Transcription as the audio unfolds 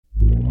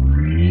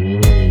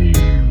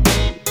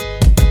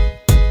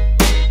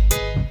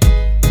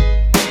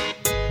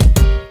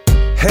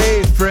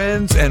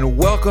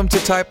Welcome to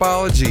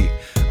Typology.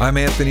 I'm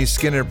Anthony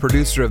Skinner,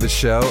 producer of the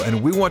show,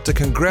 and we want to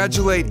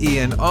congratulate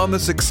Ian on the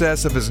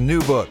success of his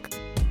new book.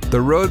 The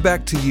Road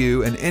Back to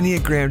You, an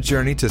Enneagram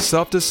Journey to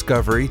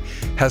Self-Discovery,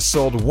 has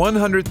sold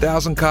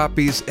 100,000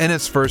 copies in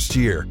its first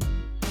year.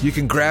 You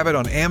can grab it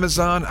on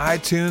Amazon,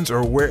 iTunes,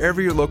 or wherever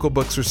your local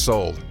books are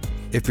sold.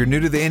 If you're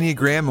new to the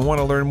Enneagram and want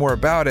to learn more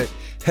about it,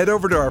 head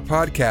over to our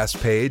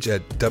podcast page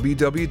at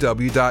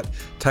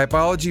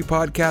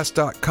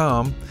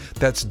www.typologypodcast.com.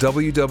 That's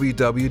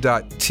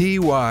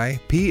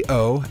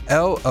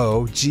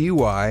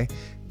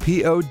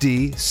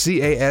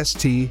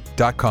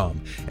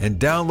www.typologpodcast.com and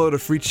download a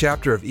free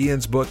chapter of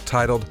Ian's book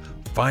titled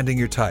Finding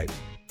Your Type.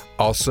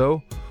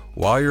 Also,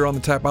 while you're on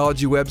the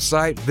Typology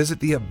website,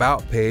 visit the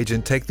About page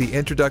and take the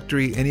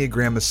introductory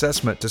Enneagram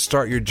assessment to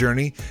start your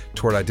journey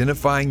toward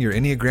identifying your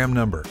Enneagram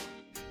number.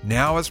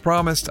 Now, as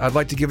promised, I'd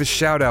like to give a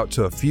shout out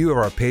to a few of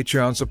our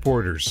Patreon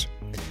supporters: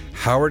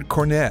 Howard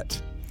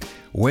Cornett,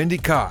 Wendy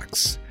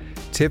Cox,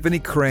 Tiffany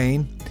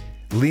Crane,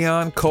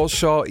 Leon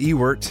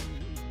Colshaw-Ewert,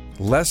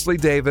 Leslie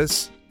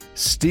Davis,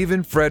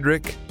 Stephen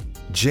Frederick,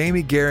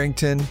 Jamie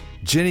Garrington,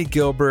 Jenny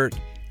Gilbert,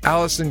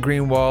 Allison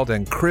Greenwald,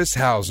 and Chris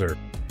Hauser.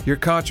 Your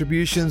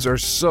contributions are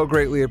so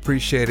greatly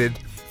appreciated.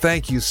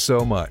 Thank you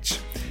so much.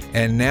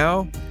 And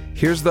now,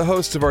 here's the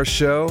host of our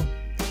show,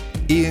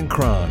 Ian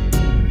Cron.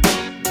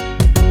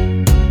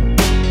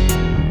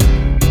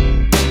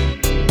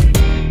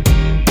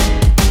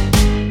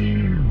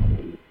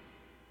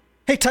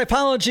 Hey,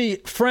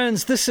 Typology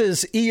friends, this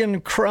is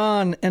Ian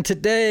Cron, and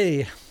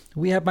today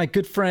we have my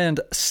good friend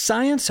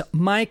Science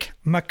Mike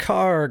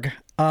McHargue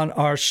on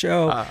our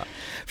show.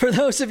 For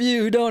those of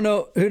you who don't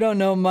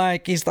know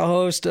Mike, he's the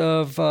host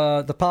of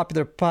the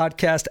popular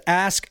podcast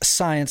Ask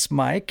Science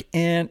Mike,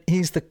 and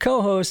he's the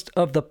co-host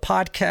of the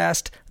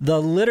podcast The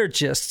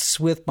Liturgists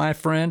with my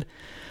friend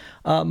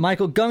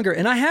Michael Gungor.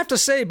 And I have to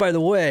say, by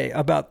the way,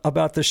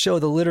 about the show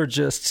The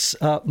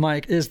Liturgists,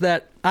 Mike, is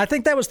that I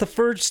think that was the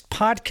first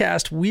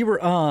podcast we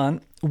were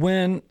on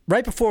when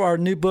right before our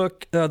new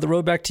book, The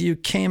Road Back to You,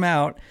 came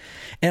out,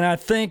 and I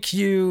think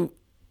you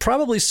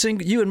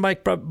and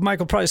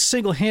Michael probably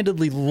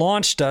single-handedly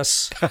launched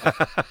us,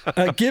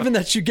 given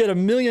that you get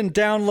 1 million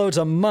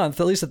downloads a month,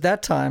 at least at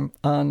that time,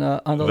 on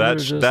the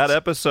Liturgists. That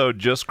episode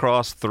just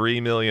crossed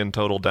 3 million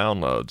total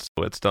downloads,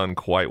 so it's done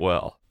quite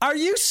well. Are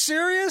you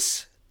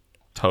serious?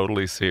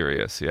 Totally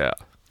serious, yeah.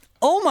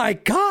 Oh my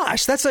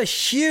gosh, that's a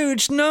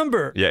huge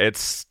number. Yeah, it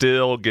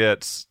still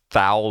gets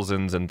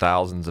thousands and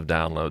thousands of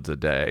downloads a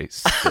day,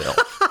 still.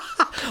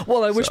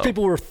 Well, I wish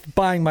people were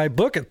buying my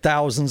book at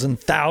thousands and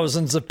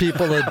thousands of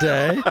people a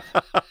day.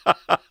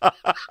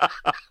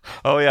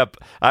 Oh, yeah.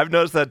 I've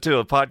noticed that,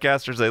 too.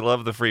 Podcasters, they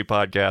love the free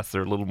podcasts.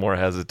 They're a little more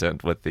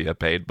hesitant with the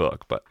paid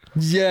book, but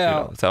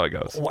yeah, that's how it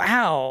goes.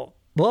 Wow.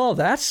 Well,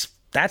 that's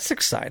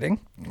exciting.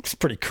 It's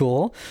pretty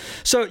cool.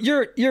 So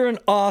you're an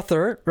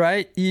author,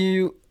 right?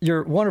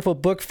 Your wonderful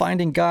book,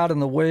 Finding God in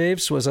the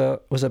Waves, was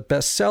a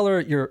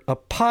bestseller. You're a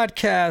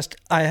podcast.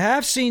 I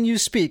have seen you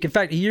speak. In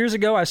fact, years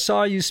ago, I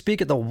saw you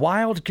speak at the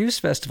Wild Goose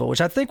Festival, which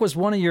I think was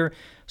one of your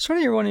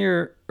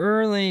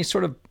early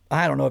sort of,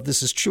 I don't know if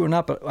this is true or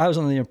not, but I was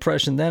under the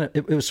impression then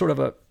it was sort of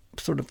the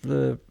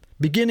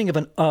beginning of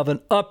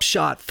an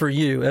upshot for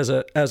you as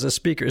a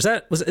speaker. Is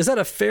that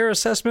a fair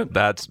assessment?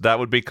 That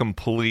would be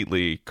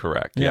completely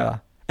correct. Yeah.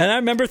 And I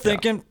remember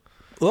thinking,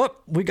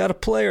 look, we got a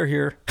player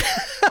here.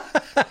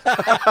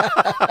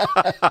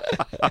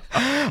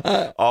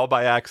 All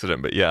by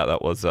accident, but yeah,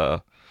 that was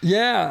it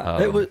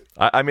was.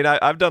 I mean,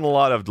 I've done a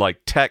lot of like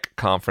tech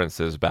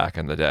conferences back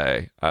in the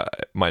day.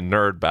 My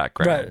nerd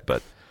background, right.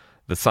 But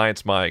the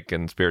Science Mike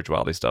and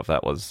spirituality stuff,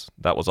 that was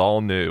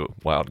all new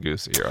Wild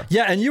Goose era.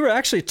 Yeah, and you were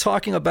actually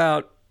talking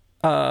about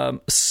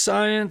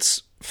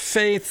science,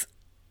 faith,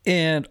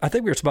 and I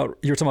think you were talking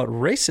about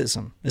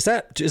racism. Is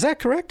that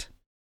correct?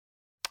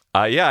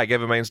 Yeah, I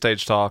gave a main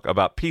stage talk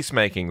about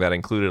peacemaking that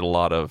included a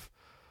lot of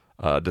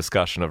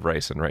discussion of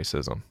race and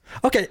racism.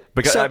 Okay.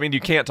 Because, I mean,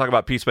 you can't talk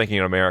about peacemaking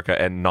in America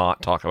and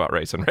not talk about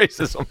race and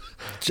racism.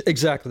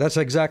 Exactly. That's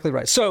exactly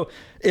right. So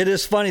it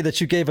is funny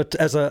that you gave it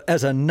as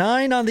a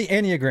 9 on the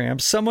Enneagram,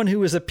 someone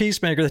who is a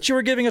peacemaker, that you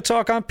were giving a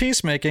talk on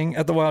peacemaking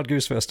at the Wild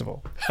Goose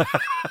Festival.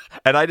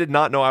 And I did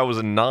not know I was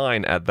a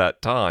 9 at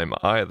that time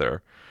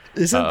either.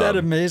 Isn't that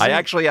amazing? I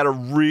actually had a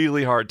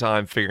really hard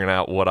time figuring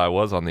out what I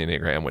was on the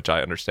Enneagram, which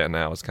I understand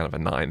now is kind of a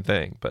 9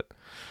 thing, but...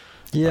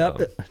 Yeah,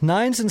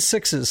 9s and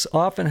 6s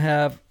often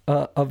have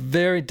a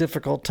very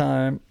difficult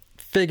time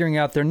figuring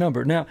out their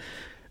number. Now,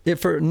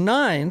 for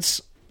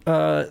 9s,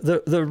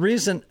 the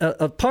reason,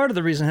 part of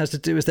the reason has to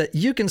do is that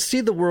you can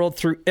see the world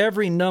through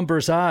every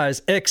number's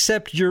eyes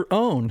except your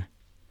own.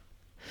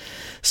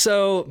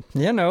 So,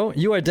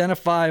 you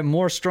identify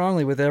more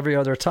strongly with every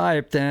other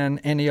type than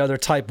any other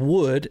type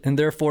would, and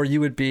therefore you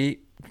would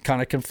be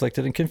kind of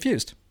conflicted and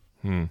confused.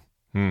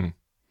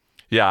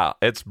 Yeah,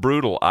 it's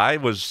brutal. I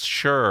was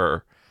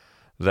sure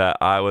that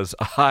I was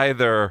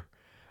either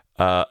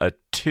a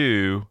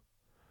 2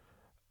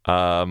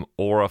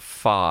 or a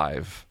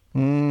 5.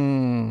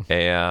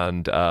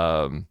 And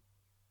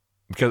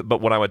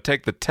but when I would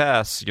take the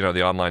tests,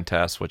 the online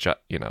tests, which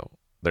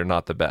they're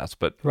not the best,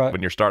 but right.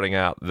 when you're starting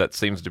out, that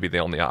seems to be the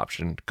only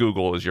option.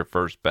 Google is your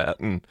first bet,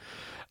 and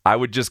I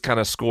would just kind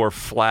of score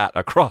flat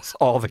across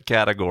all the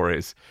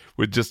categories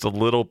with just a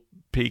little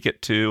peek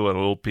at 2 and a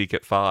little peek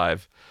at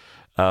 5.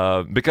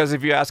 Because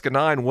if you ask a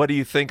 9, what do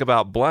you think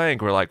about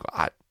blank? We're like,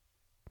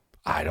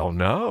 I don't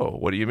know.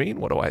 What do you mean?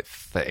 What do I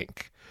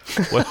think?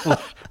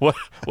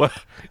 What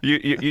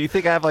you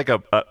think I have like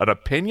an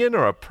opinion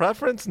or a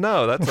preference?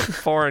 No, that's a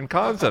foreign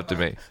concept to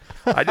me.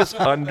 I just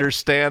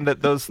understand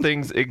that those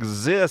things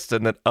exist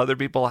and that other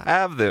people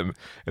have them.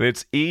 And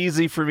it's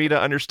easy for me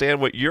to understand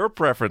what your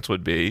preference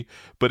would be,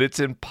 but it's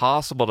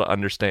impossible to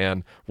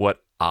understand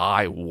what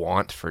I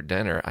want for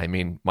dinner. I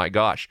mean, my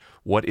gosh,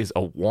 what is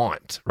a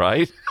want,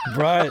 right?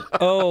 Right.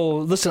 Oh,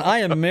 listen, I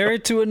am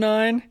married to a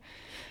 9.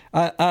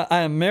 I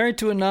am married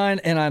to a 9,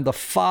 and I'm the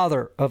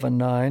father of a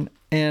 9.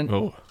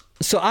 And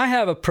so I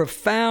have a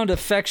profound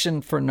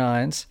affection for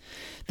 9s.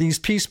 These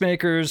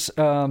peacemakers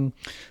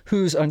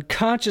whose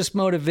unconscious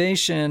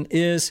motivation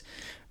is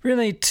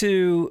really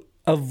to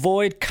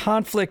avoid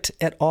conflict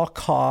at all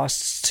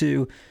costs,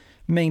 to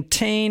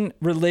maintain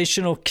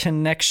relational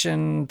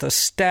connection, the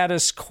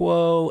status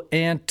quo,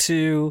 and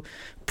to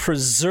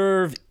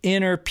preserve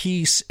inner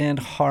peace and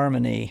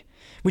harmony.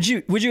 Would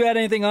you add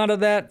anything onto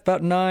that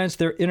about 9s,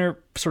 their inner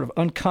sort of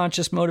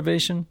unconscious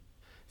motivation?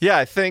 Yeah,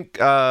 I think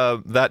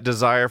that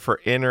desire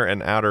for inner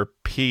and outer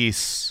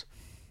peace,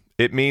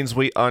 it means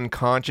we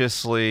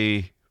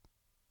unconsciously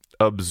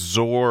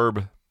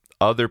absorb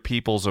other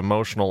people's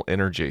emotional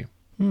energy.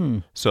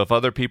 So if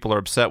other people are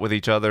upset with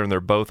each other and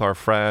they're both our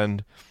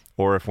friend,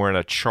 or if we're in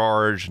a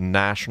charged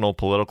national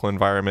political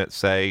environment,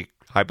 say,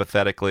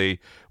 hypothetically,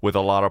 with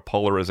a lot of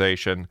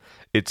polarization,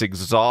 it's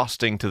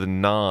exhausting to the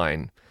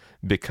 9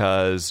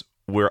 because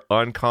we're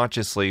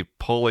unconsciously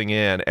pulling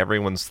in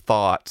everyone's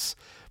thoughts,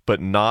 but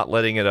not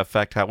letting it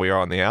affect how we are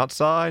on the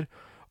outside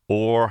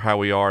or how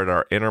we are at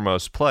our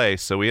innermost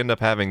place. So we end up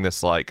having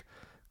this like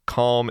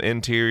calm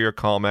interior,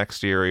 calm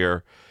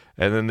exterior,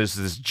 and then there's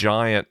this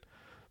giant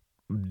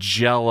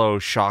jello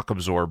shock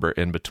absorber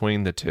in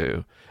between the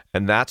two.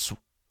 And that's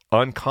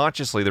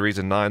unconsciously the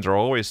reason 9s are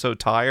always so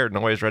tired and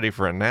always ready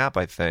for a nap,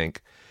 I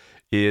think,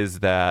 is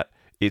that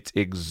it's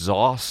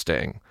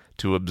exhausting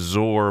to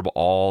absorb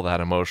all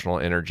that emotional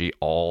energy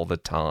all the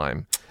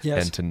time.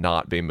 Yes. And to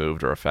not be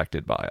moved or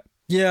affected by it.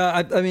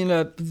 Yeah, I mean,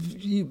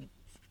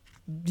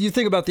 you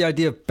think about the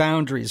idea of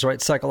boundaries,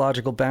 right?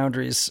 Psychological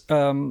boundaries.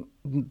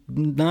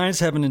 9s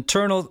have an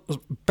internal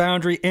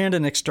boundary and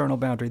an external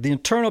boundary. The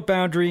internal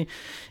boundary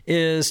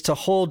is to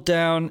hold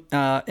down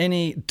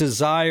any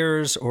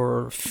desires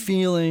or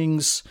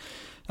feelings,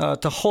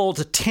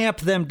 to tamp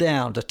them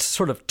down, to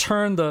sort of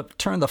turn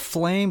the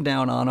flame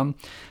down on them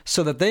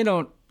so that they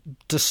don't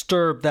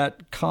disturb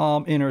that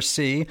calm inner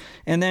sea.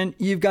 And then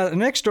you've got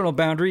an external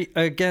boundary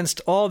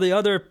against all the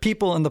other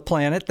people on the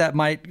planet that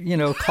might,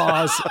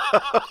 cause,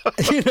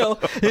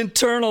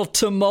 internal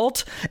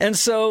tumult. And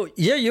so,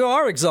 yeah, you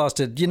are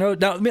exhausted. Now,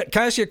 can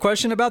I ask you a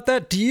question about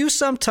that? Do you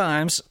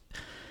sometimes,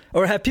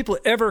 or have people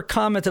ever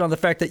commented on the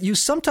fact that you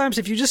sometimes,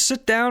 if you just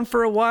sit down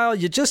for a while,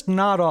 you just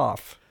nod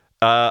off?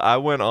 I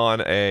went on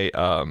a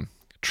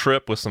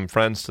trip with some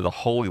friends to the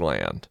Holy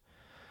Land.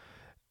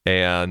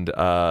 And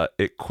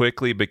it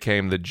quickly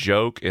became the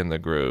joke in the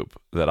group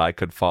that I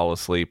could fall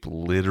asleep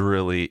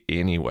literally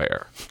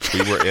anywhere.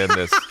 We were in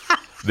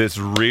this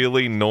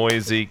really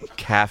noisy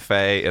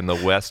cafe in the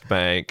West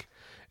Bank,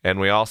 and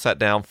we all sat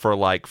down for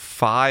like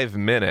 5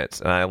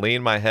 minutes, and I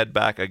leaned my head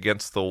back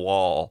against the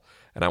wall,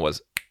 and I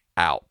was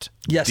out.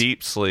 Yes.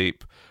 Deep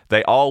sleep.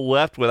 They all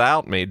left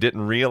without me,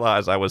 didn't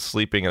realize I was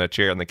sleeping in a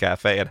chair in the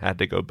cafe, and had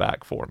to go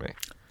back for me.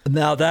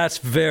 Now that's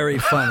very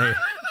funny.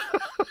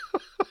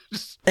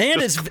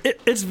 And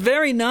it's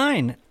very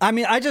 9. I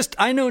mean, I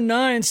know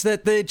 9s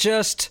that they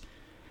just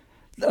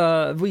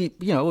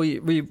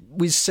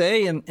we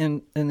say in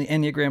the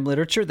Enneagram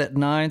literature that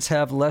 9s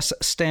have less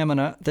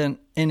stamina than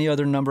any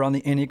other number on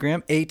the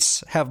Enneagram.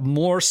 8s have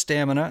more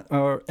stamina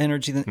or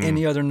energy than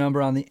any other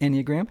number on the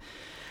Enneagram.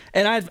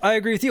 And I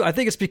agree with you. I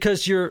think it's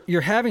because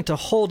you're having to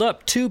hold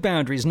up 2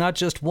 boundaries, not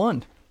just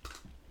one,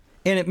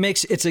 and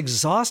it's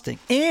exhausting.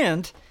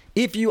 And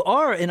if you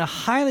are in a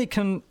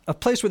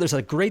place where there's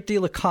a great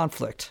deal of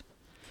conflict,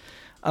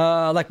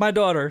 like my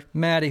daughter,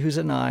 Maddie, who's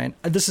a 9,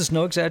 this is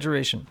no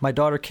exaggeration. My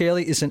daughter,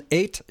 Kaylee, is an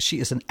 8. She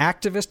is an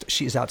activist.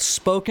 She's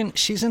outspoken.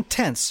 She's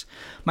intense.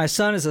 My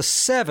son is a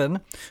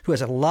 7 who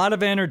has a lot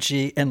of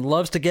energy and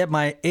loves to get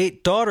my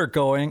 8 daughter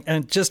going.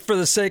 And just for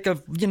the sake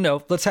of,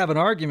 let's have an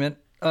argument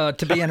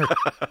to be,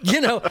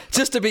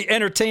 just to be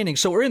entertaining.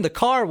 So we're in the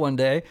car one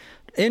day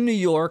in New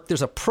York.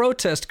 There's a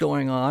protest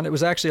going on. It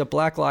was actually a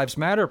Black Lives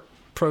Matter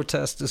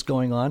protest is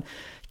going on.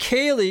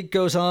 Kaylee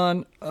goes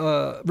on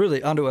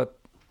really onto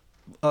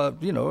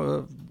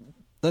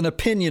an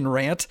opinion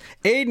rant.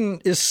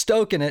 Aiden is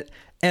stoking it,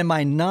 and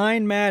my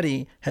 9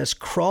 Maddie has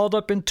crawled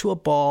up into a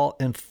ball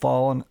and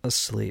fallen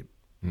asleep.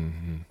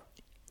 Mm-hmm.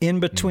 In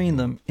between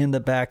them in the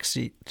back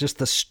seat. Just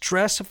the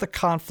stress of the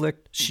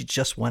conflict, she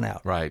just went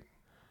out. Right.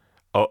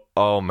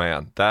 Oh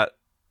man,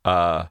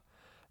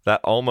 that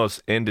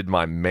almost ended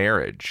my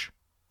marriage.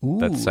 Ooh.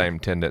 That same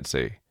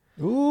tendency.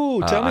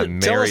 Ooh, tell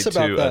us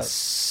about to that. a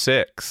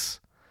 6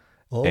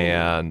 Oh.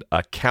 and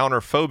a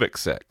counterphobic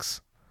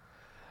 6.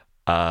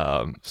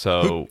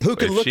 So who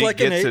can if look she like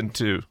an gets 8?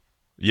 into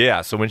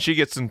so when she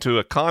gets into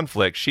a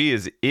conflict, she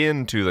is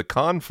into the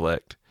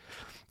conflict,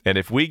 and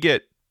if we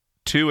get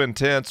too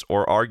intense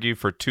or argue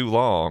for too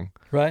long,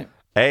 Right.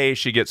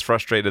 she gets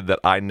frustrated that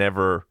I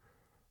never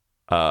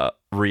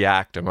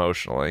react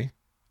emotionally.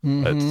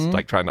 It's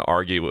like trying to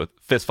argue with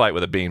fist fight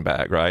with a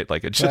beanbag, right?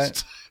 Like it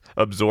just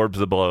absorbs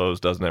the blows,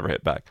 doesn't ever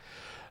hit back.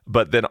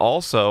 But then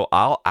also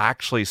I'll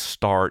actually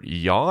start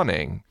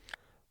yawning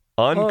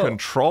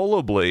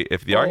uncontrollably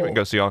if the argument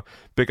goes too long,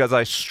 because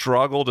I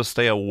struggle to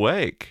stay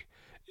awake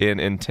in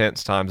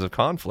intense times of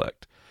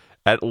conflict.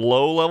 At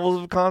low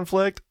levels of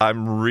conflict,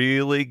 I'm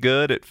really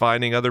good at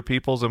finding other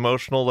people's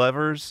emotional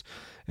levers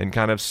and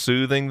kind of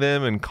soothing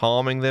them and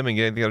calming them and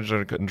getting things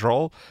under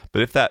control.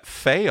 But if that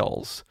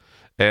fails,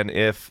 and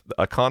if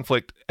a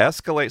conflict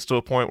escalates to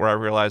a point where I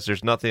realize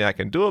there's nothing I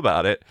can do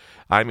about it,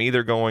 I'm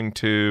either going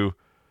to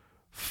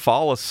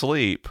fall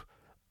asleep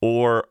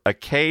or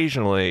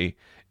occasionally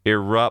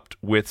erupt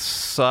with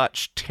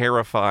such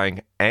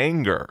terrifying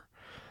anger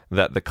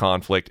that the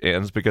conflict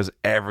ends, because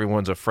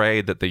everyone's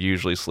afraid that the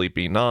usually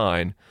sleepy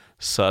 9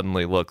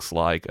 suddenly looks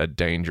like a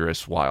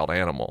dangerous wild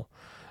animal.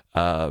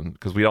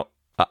 Because we don't,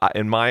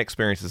 in my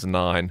experience as a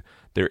 9,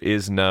 there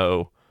is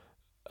no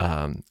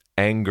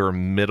anger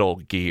middle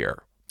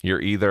gear.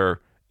 You're either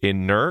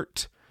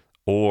inert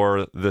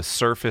or the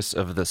surface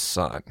of the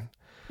sun.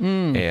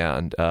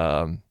 And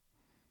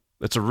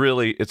it's a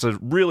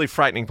really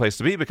frightening place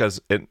to be,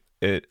 because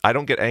I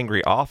don't get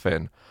angry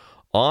often.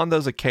 On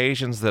those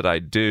occasions that I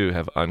do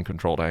have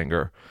uncontrolled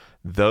anger,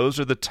 those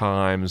are the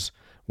times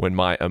when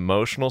my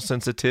emotional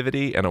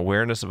sensitivity and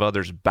awareness of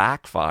others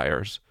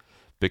backfires,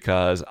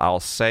 because I'll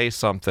say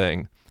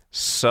something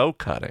so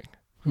cutting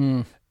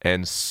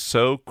and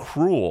so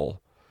cruel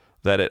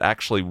that it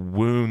actually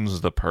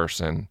wounds the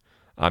person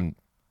I'm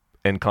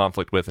in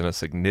conflict with in a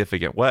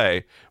significant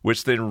way,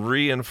 which then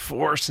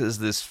reinforces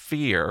this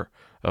fear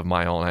of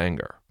my own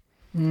anger.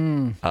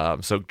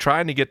 So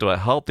trying to get to a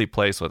healthy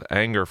place with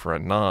anger for a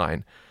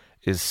 9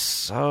 is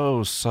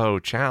so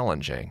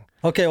challenging.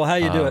 Okay, well, how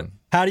do you do it?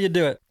 How do you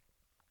do it?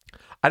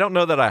 I don't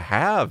know that I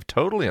have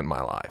totally in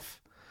my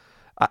life.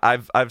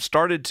 I've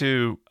started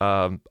to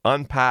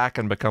unpack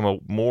and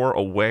become more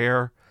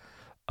aware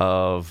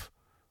of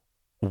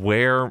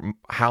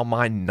how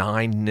my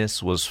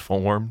 9-ness was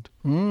formed.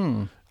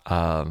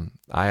 I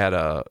had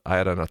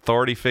an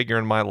authority figure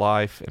in my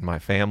life, in my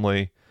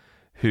family,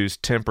 whose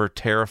temper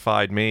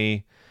terrified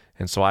me,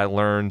 and so I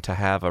learned to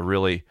have a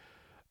really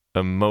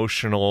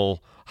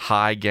emotional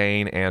high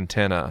gain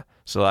antenna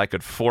so that I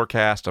could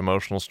forecast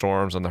emotional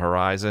storms on the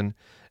horizon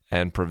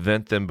and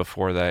prevent them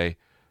before they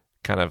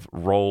kind of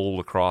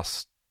roll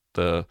across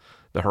the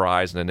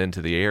horizon and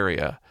into the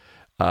area.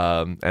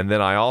 And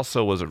then I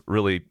also was a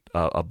really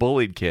a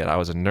bullied kid. I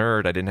was a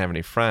nerd. I didn't have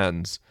any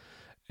friends,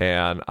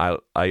 and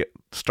I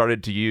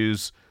started to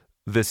use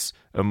this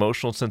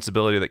emotional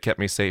sensibility that kept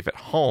me safe at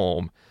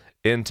home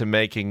into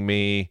making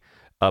me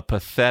a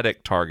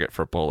pathetic target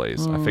for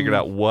bullies. I figured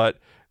out what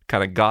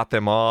kind of got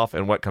them off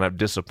and what kind of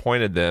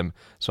disappointed them,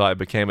 so I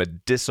became a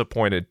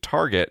disappointed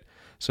target,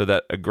 so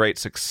that a great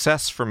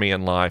success for me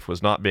in life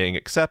was not being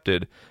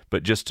accepted,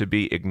 but just to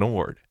be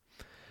ignored.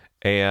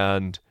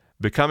 And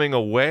becoming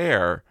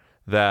aware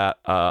that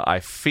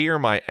I fear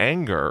my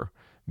anger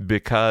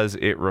because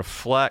it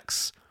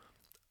reflects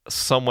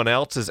someone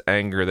else's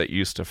anger that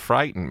used to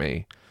frighten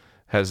me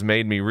has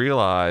made me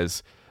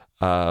realize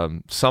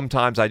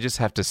sometimes I just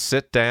have to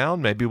sit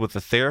down, maybe with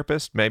a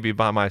therapist, maybe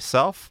by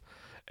myself,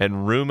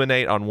 and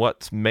ruminate on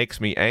what makes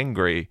me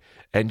angry,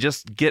 and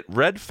just get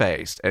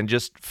red-faced and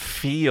just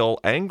feel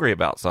angry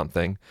about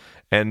something,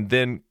 and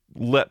then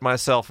let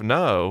myself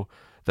know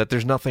that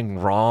there's nothing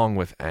wrong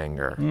with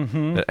anger.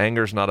 That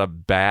anger is not a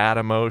bad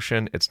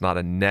emotion. It's not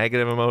a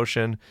negative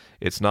emotion.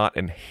 It's not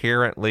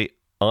inherently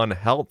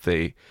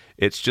unhealthy.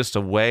 It's just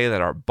a way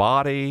that our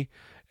body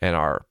and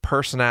our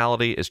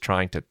personality is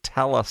trying to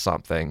tell us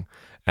something,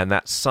 and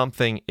that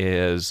something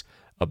is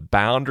a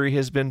boundary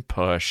has been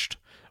pushed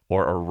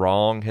or a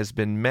wrong has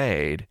been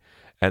made.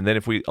 And then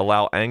if we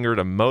allow anger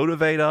to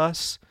motivate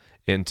us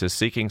into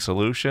seeking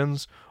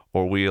solutions,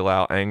 or we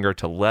allow anger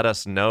to let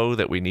us know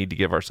that we need to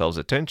give ourselves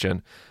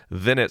attention,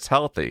 then it's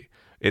healthy.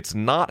 It's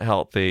not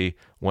healthy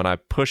when I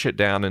push it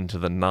down into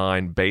the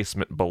 9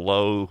 basement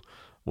below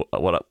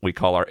what we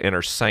call our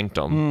inner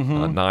sanctum.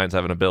 9s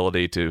have an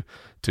ability to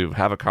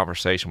have a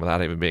conversation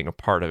without even being a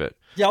part of it.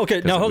 Yeah.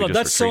 Okay. Now hold on.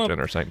 That's so.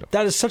 Inner sanctum.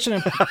 That is such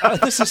an.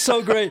 This is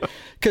so great,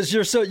 because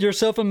you're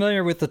so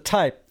familiar with the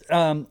type,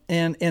 and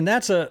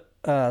that's a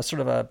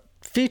sort of a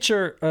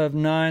feature of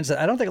 9s that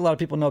I don't think a lot of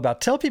people know about.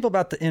 Tell people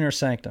about the inner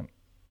sanctum.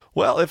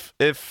 Well,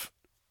 if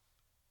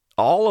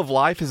all of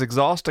life is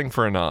exhausting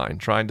for a 9,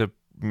 trying to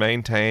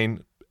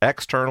maintain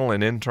external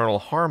and internal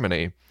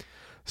harmony,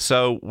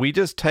 so we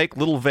just take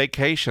little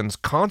vacations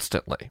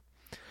constantly.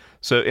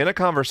 So in a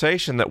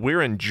conversation that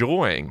we're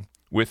enjoying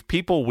with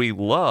people we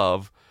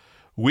love,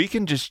 we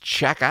can just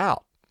check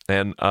out.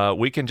 And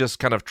we can just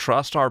kind of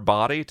trust our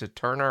body to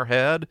turn our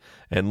head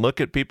and look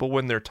at people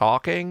when they're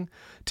talking,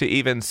 to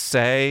even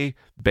say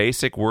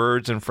basic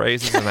words and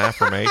phrases and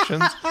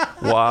affirmations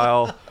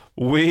while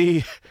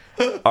we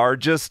are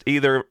just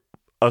either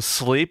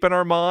asleep in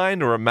our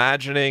mind or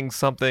imagining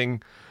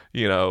something,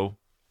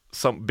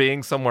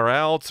 being somewhere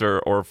else,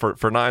 or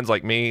for nines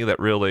like me, that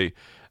really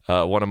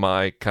one of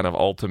my kind of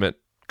ultimate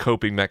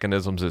coping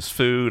mechanisms is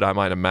food. I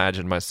might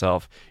imagine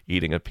myself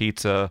eating a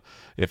pizza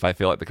if I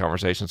feel like the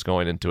conversation's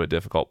going into a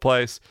difficult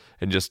place,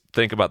 and just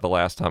think about the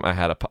last time I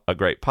had a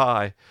great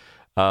pie.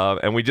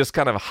 And we just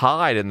kind of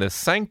hide in this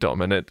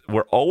sanctum, and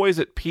we're always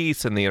at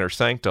peace in the inner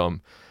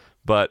sanctum.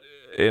 But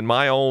in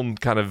my own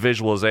kind of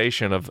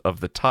visualization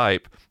of the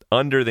type,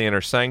 under the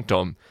inner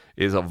sanctum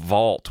is a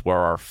vault where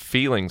our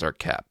feelings are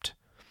kept.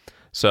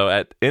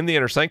 So in the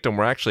inner sanctum,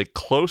 we're actually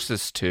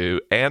closest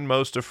to and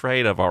most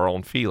afraid of our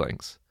own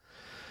feelings.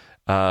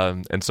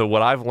 And so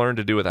what I've learned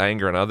to do with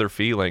anger and other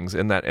feelings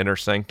in that inner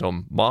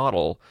sanctum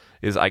model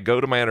is I go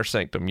to my inner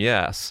sanctum,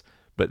 yes,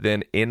 but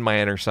then in my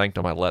inner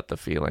sanctum, I let the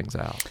feelings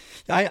out.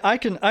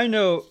 I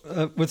know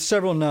with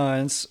several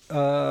nines,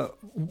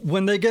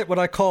 when they get what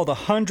I call the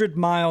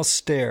 100-mile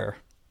stare,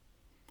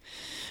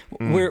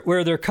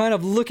 where they're kind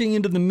of looking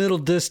into the middle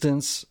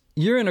distance,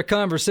 you're in a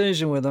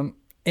conversation with them,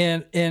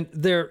 and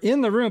they're in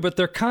the room, but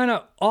they're kind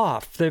of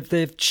off.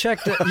 They've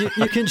checked it.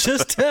 You can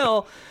just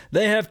tell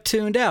they have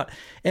tuned out.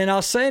 And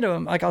I'll say to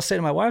them, like I'll say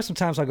to my wife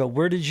sometimes, I'll go,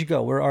 "Where did you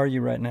go? Where are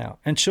you right now?"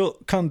 And she'll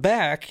come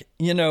back,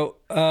 and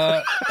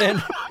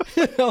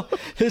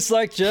it's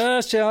like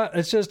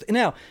it's just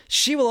now.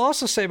 She will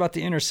also say about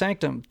the inner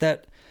sanctum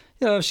that,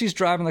 she's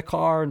driving the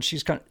car and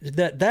she's kind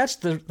of, that's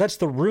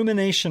the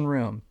rumination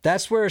room.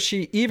 That's where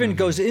she even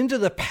goes into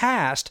the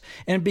past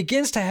and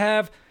begins to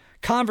have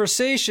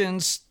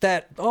conversations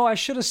that, I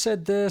should have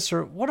said this,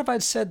 or what if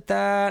I'd said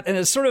that? And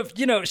it's sort of,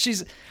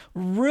 she's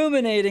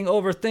ruminating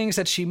over things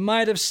that she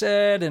might have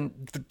said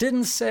and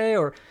didn't say,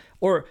 or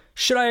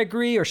should I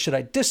agree or should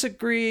I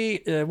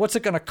disagree? What's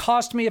it going to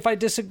cost me if I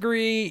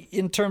disagree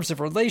in terms of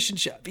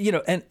relationship?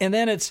 And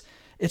then it's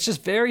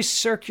just very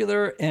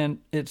circular, and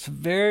it's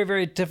very,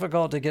 very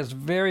difficult. It gets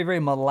very, very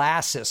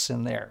molasses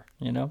in there,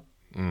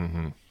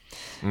 Mm-hmm.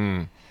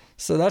 Mm.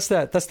 So that's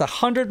that. That's the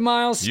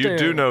 100-mile stare. You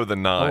do know the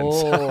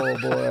nines. Oh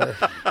boy.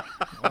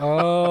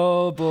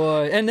 Oh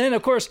boy. And then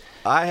of course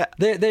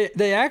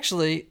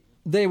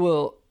they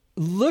will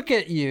look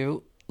at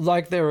you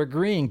like they're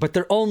agreeing, but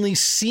they're only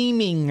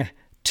seeming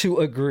to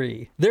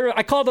agree.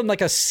 I call them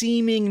like a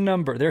seeming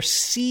number. They're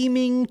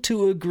seeming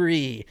to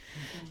agree,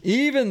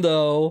 even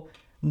though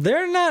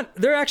they're not.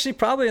 They're actually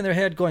probably in their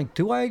head going,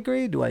 "Do I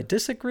agree? Do I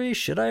disagree?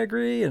 Should I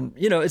agree?" And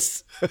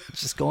it's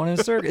just going in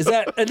a circle.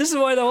 And this is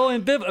why the whole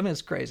ambivalence. I mean,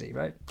 it's crazy,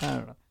 right? I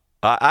don't know.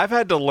 I've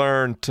had to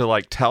learn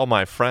to tell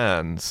my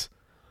friends,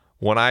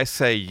 when I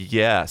say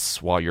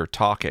yes while you're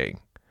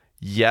talking,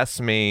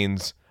 yes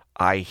means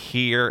I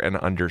hear and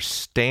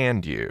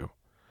understand you.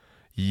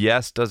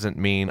 Yes doesn't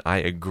mean I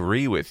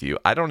agree with you.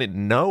 I don't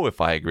even know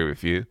if I agree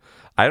with you.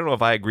 I don't know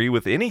if I agree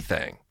with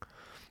anything.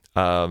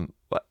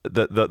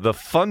 The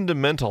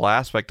fundamental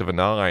aspect of a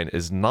 9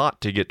 is not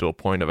to get to a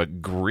point of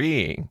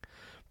agreeing,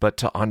 but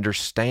to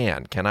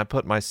understand. Can I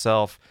put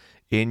myself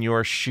in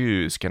your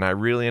shoes? Can I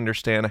really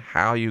understand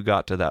how you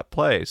got to that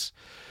place?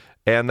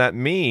 And that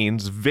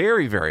means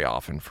very, very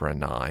often for a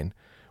 9,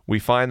 we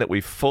find that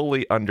we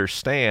fully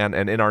understand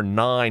and in our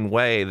 9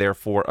 way,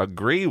 therefore,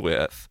 agree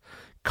with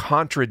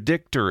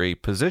contradictory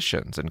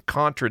positions and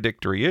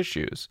contradictory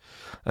issues.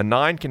 A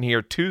 9 can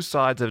hear two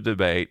sides of a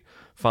debate,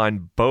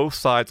 find both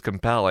sides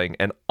compelling,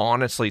 and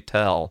honestly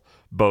tell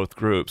both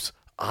groups,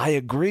 I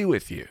agree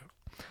with you.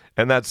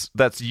 And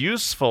that's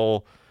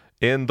useful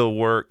in the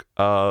work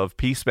of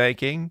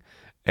peacemaking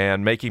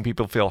and making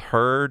people feel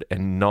heard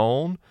and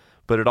known.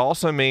 But it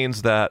also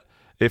means that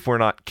if we're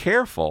not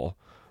careful,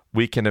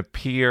 we can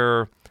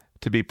appear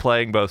to be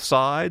playing both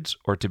sides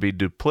or to be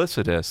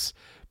duplicitous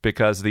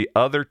because the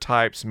other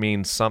types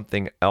mean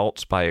something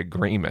else by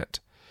agreement.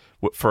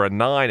 For a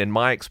 9, in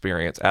my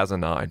experience as a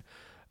 9,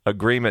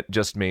 agreement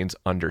just means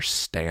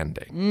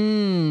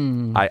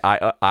understanding.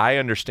 I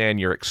understand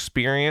your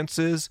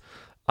experiences.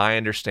 I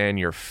understand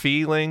your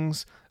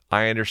feelings.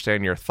 I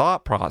understand your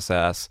thought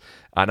process.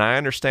 And I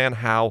understand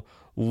how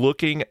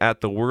looking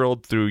at the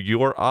world through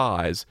your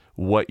eyes,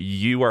 what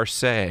you are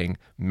saying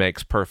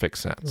makes perfect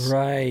sense.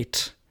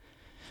 Right.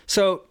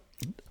 So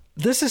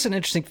this is an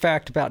interesting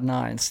fact about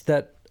 9s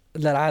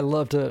that I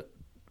love to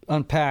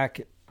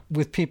unpack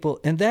with people.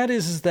 And that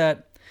is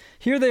that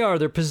here they are.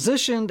 They're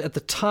positioned at the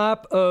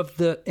top of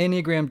the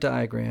Enneagram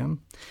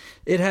diagram.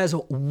 It has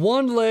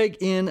one leg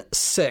in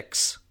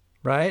 6,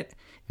 right?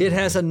 It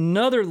has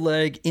another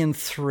leg in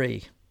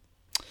 3.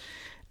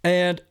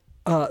 And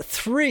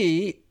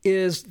 3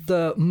 is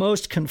the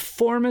most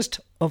conformist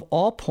of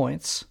all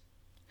points.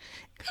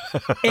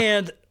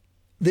 And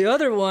the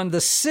other one,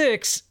 the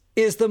 6,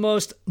 is the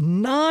most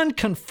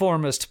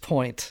nonconformist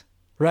point,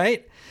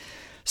 right?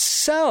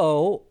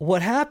 So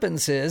what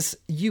happens is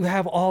you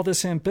have all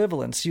this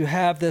ambivalence. You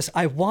have this,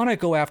 I want to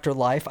go after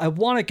life. I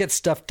want to get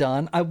stuff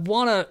done. I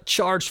want to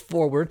charge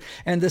forward.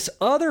 And this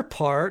other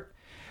part,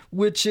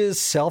 which is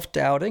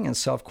self-doubting and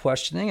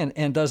self-questioning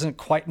and doesn't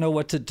quite know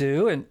what to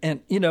do. And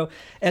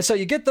so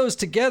you get those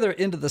together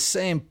into the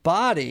same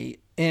body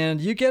and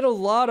you get a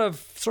lot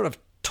of sort of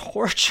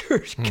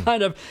tortured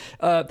kind of,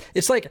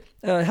 it's like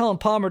Helen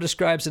Palmer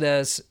describes it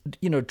as,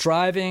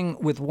 driving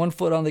with one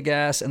foot on the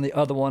gas and the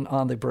other one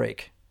on the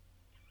brake.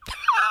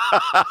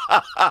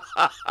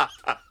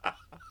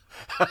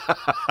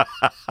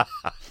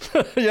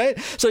 Right?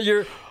 So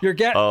your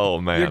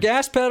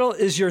gas pedal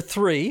is your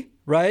 3,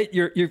 right?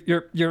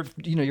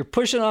 You're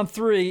pushing on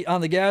 3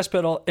 on the gas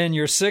pedal, and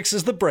your 6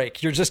 is the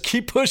brake. You just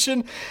keep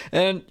pushing,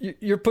 and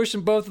you're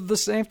pushing both at the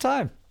same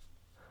time.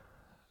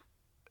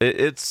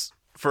 It's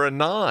for a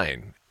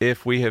 9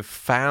 if we have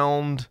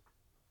found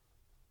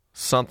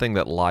something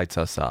that lights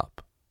us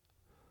up.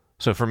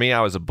 So for me,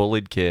 I was a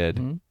bullied kid,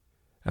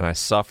 and I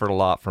suffered a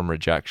lot from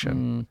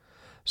rejection.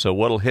 So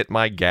what'll hit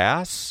my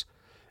gas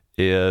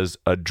is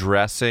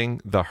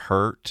addressing the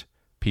hurt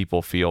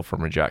people feel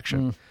from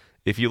rejection.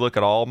 If you look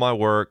at all my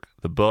work,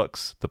 the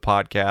books, the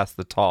podcasts,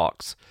 the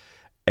talks,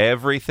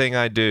 everything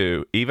I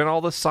do, even all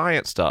the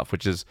science stuff,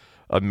 which is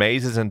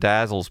amazes and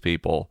dazzles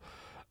people,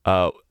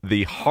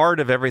 the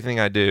heart of everything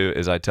I do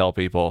is I tell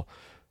people,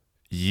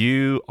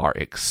 you are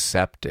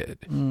accepted.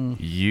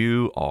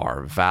 You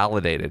are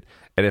validated.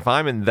 And if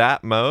I'm in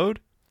that mode,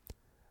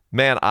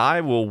 man,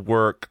 I will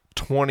work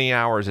 20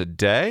 hours a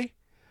day.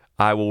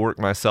 I will work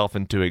myself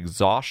into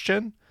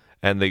exhaustion,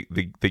 and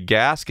the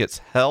gas gets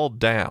held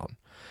down.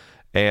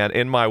 And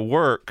in my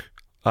work,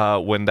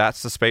 when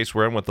that's the space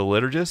we're in with the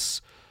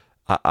liturgists,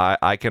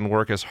 I can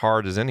work as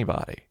hard as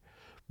anybody.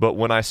 But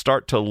when I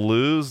start to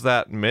lose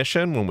that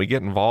mission, when we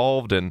get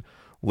involved in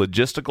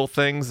logistical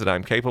things that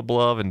I'm capable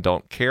of and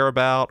don't care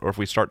about, or if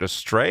we start to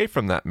stray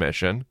from that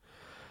mission,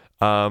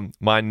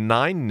 my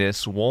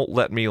 9-ness won't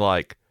let me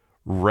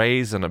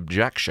raise an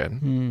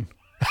objection.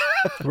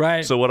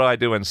 Right. So what do I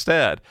do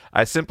instead?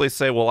 I simply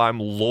say, well, I'm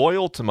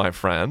loyal to my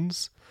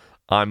friends.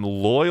 I'm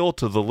loyal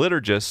to the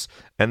liturgists.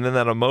 And then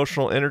that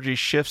emotional energy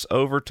shifts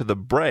over to the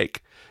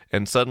brake.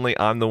 And suddenly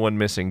I'm the one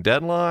missing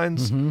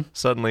deadlines.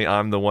 Suddenly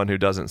I'm the one who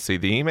doesn't see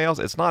the emails.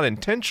 It's not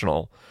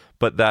intentional,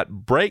 but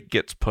that brake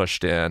gets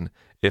pushed in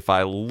if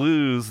I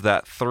lose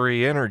that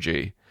 3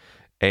 energy.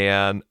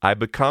 And I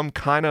become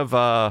kind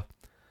of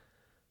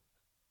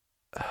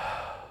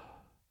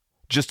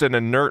just an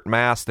inert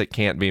mass that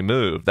can't be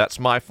moved. That's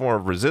my form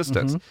of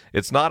resistance.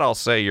 It's not I'll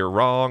say you're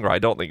wrong or I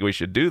don't think we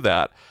should do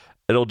that.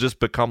 It'll just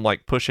become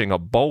like pushing a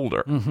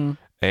boulder.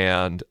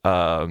 And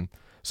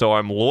so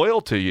I'm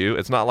loyal to you.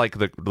 It's not like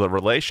the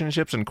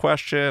relationship's in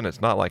question. It's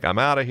not like I'm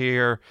out of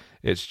here.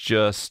 It's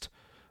just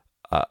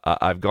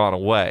I've gone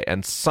away.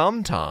 And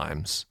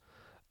sometimes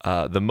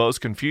the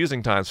most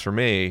confusing times for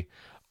me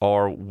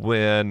are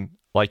when,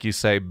 like you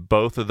say,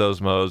 both of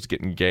those modes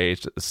get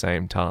engaged at the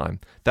same time.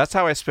 That's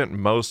how I spent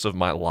most of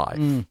my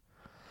life.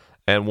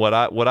 And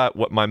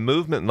what my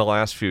movement in the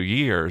last few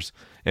years,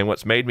 and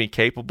what's made me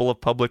capable of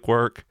public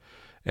work,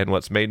 and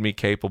what's made me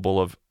capable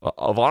of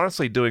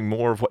honestly doing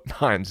more of what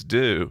 9s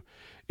do,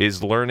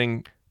 is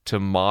learning to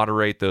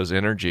moderate those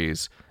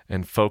energies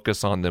and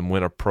focus on them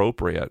when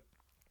appropriate.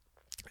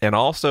 And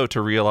also to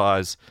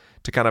realize,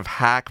 to kind of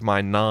hack my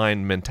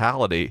 9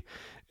 mentality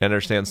and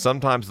understand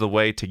sometimes the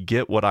way to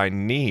get what I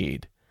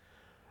need,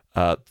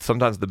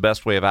 sometimes the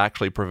best way of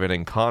actually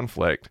preventing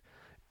conflict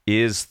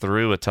is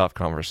through a tough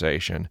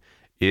conversation,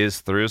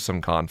 is through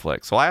some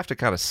conflict. So I have to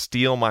kind of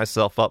steel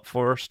myself up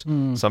first,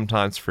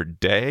 sometimes for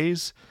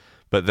days,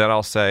 but then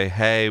I'll say,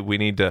 hey, we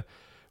need to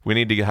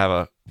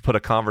put a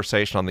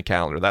conversation on the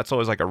calendar. That's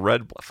always like a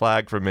red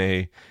flag for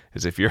me,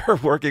 is if you're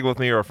working with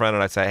me or a friend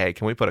and I say, hey,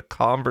 can we put a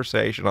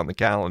conversation on the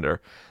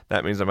calendar?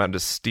 That means I'm having to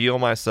steel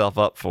myself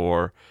up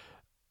for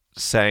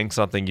saying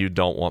something you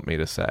don't want me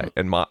to say,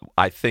 and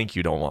I think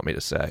you don't want me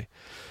to say.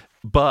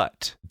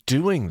 But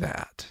doing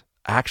that,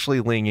 actually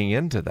leaning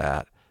into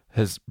that,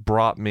 has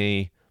brought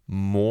me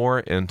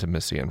more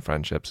intimacy in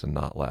friendships and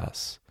not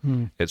less.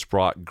 It's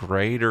brought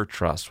greater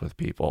trust with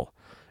people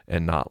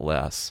and not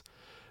less.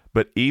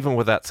 But even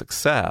with that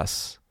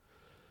success,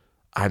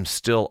 I'm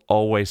still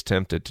always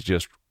tempted to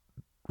just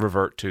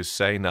revert to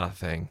say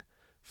nothing,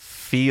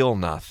 feel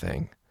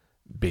nothing,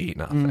 be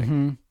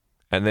nothing.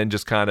 And then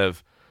just kind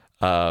of,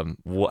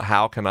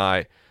 how can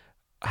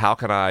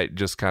I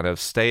just kind of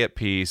stay at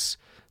peace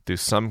through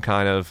some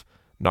kind of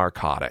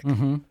narcotic?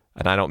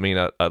 And I don't mean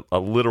a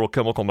literal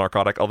chemical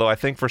narcotic, although I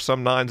think for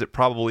some 9s it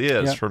probably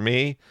is. Yep. For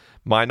me,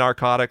 my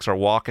narcotics are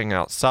walking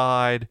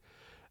outside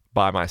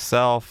by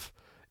myself,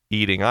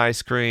 eating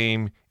ice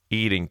cream,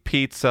 eating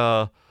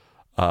pizza.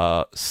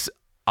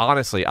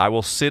 Honestly, I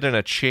will sit in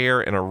a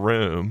chair in a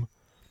room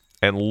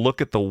and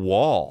look at the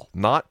wall,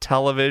 not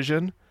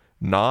television,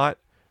 not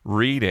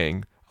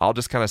reading. I'll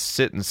just kind of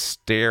sit and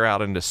stare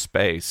out into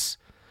space.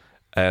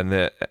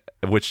 And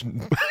which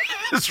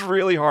is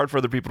really hard for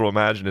other people to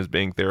imagine as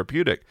being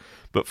therapeutic.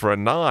 But for a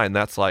 9,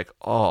 that's like,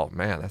 oh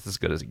man, that's as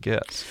good as it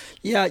gets.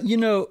 Yeah,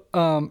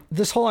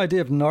 this whole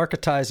idea of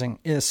narcotizing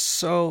is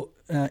so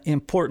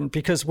important,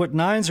 because what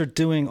 9s are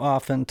doing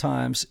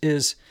oftentimes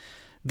is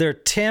they're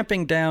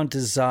tamping down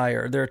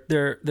desire.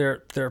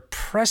 They're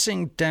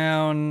pressing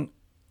down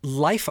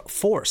life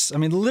force. I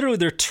mean, literally,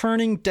 they're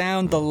turning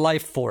down the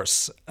life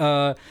force.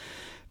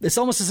 It's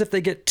almost as if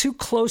they get too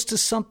close to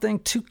something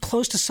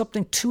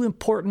too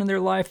important in their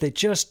life. They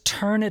just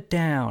turn it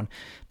down,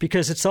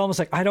 because it's almost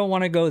like, I don't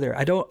want to go there.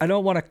 I don't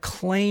want to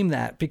claim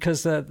that,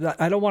 because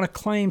I don't want to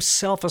claim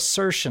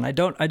self-assertion. I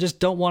just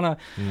don't want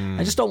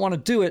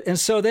to do it. And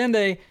so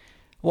then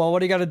what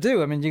do you got to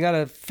do? I mean, you got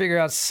to figure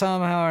out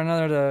somehow or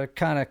another to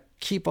kind of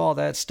keep all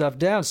that stuff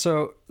down.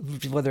 So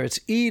whether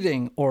it's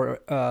eating, or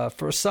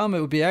for some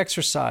it would be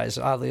exercise,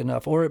 oddly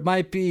enough, or it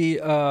might be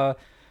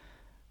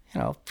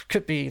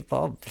could be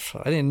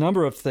any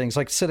number of things,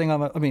 like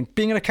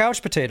being a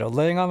couch potato,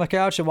 laying on the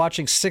couch and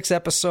watching 6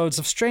 episodes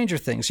of Stranger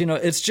Things.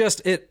 It's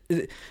just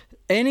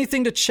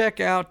anything to check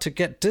out, to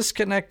get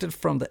disconnected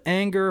from the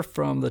anger,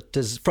 from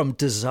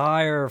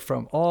desire,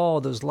 from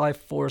all those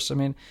life force.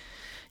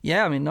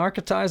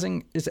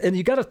 Narcotizing is, and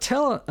you got to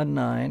tell a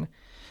 9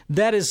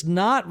 that is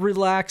not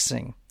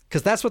relaxing.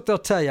 Because that's what they'll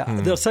tell you.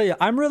 They'll tell you,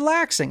 I'm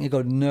relaxing. You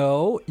go,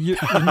 no,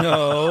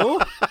 no,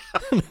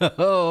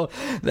 no,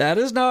 that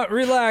is not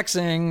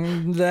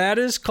relaxing. That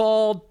is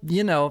called,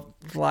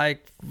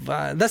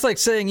 that's like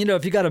saying,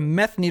 if you got a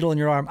meth needle in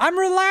your arm, I'm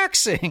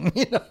relaxing,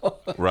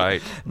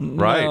 Right,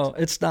 right. No,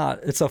 it's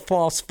not. It's a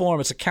false form.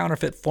 It's a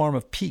counterfeit form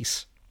of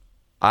peace.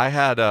 I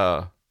had,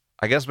 I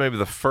guess maybe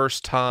the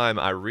first time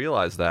I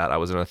realized that, I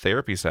was in a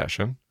therapy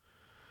session.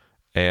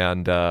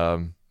 And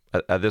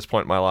at this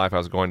point in my life, I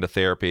was going to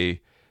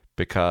therapy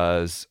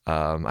because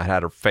I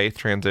had a faith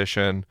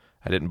transition.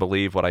 I didn't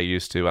believe what I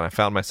used to, and I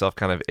found myself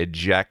kind of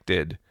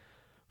ejected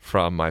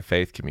from my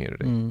faith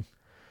community,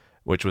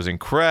 which was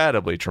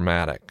incredibly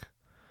traumatic.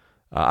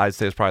 I'd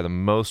say it's probably the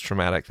most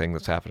traumatic thing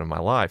that's happened in my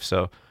life.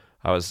 So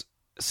I was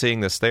seeing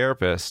this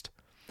therapist,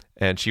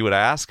 and she would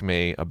ask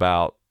me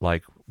about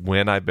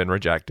when I'd been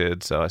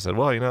rejected. So I said,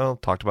 well,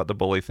 talked about the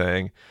bully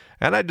thing,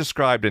 and I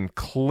described in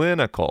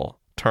clinical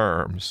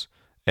terms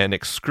and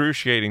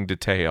excruciating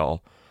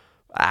detail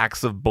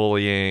acts of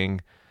bullying,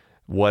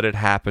 what had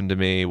happened to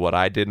me, what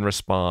I did in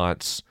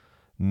response,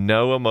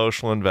 no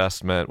emotional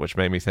investment, which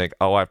made me think,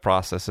 I've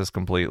processed this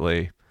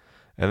completely.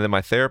 And then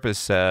my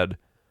therapist said,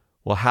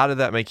 well, how did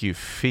that make you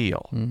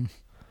feel? And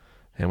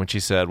when she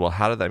said, well,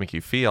 how did that make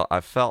you feel?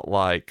 I felt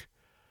like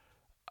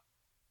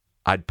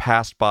I'd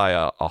passed by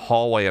a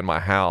hallway in my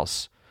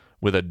house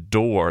with a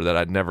door that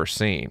I'd never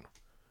seen.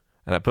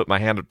 And I put my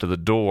hand up to the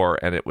door,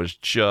 and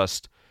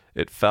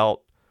it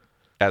felt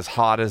as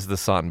hot as the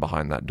sun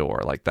behind that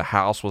door. Like the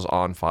house was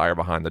on fire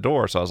behind the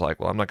door. So I was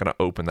like, well, I'm not going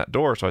to open that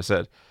door. So I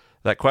said,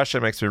 that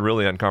question makes me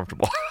really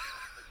uncomfortable.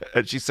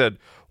 And she said,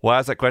 why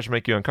does that question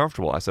make you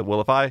uncomfortable? I said, well,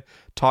 if I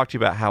talk to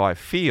you about how I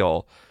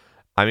feel,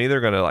 I'm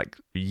either going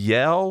to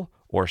yell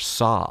or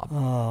sob.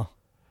 Oh.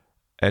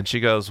 And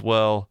she goes,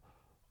 well,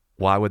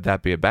 why would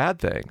that be a bad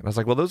thing? And I was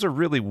like, well, those are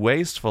really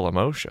wasteful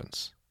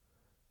emotions.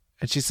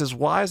 And she says,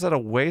 why is that a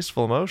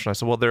wasteful emotion? I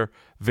said, well, they're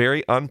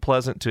very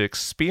unpleasant to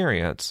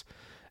experience,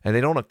 and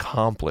they don't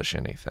accomplish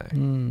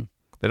anything.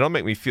 They don't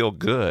make me feel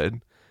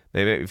good.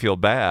 They make me feel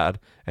bad,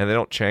 and they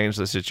don't change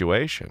the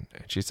situation.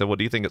 And she said, well,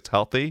 do you think it's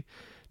healthy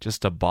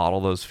just to bottle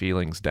those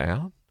feelings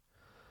down?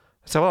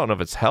 I said, well, I don't know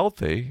if it's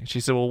healthy. She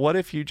said, well, what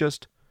if you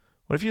just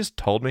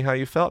told me how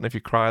you felt, and if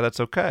you cry,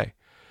 that's okay.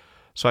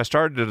 So I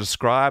started to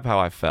describe how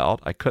I felt.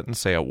 I couldn't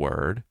say a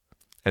word,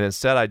 and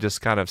instead I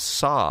just kind of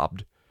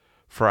sobbed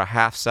for a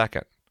half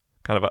second,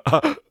 kind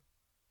of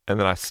and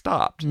then I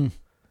stopped.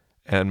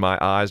 And my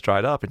eyes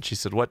dried up, and she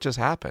said, what just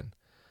happened?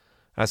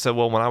 I said,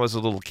 well, when I was a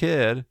little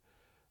kid,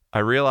 I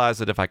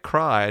realized that if I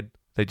cried,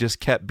 they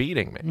just kept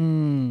beating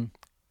me.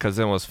 Because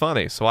then it was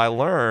funny. So I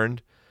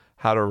learned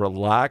how to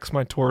relax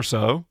my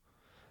torso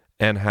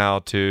and how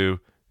to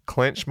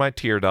clench my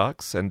tear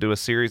ducts and do a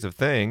series of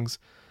things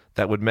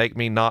that would make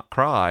me not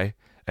cry.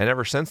 And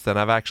ever since then,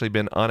 I've actually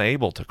been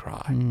unable to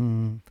cry.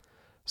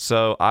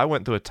 So I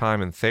went through a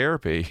time in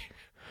therapy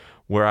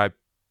where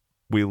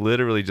we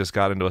literally just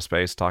got into a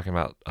space talking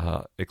about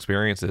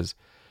experiences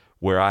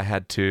where I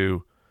had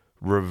to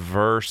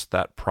reverse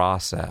that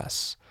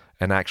process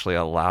and actually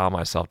allow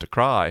myself to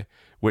cry,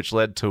 which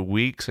led to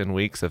weeks and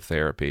weeks of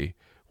therapy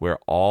where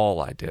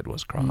all I did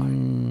was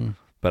cry.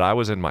 But I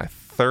was in my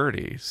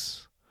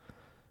 30s.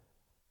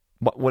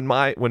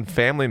 When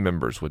family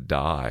members would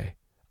die,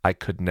 I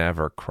could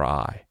never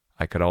cry.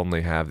 I could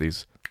only have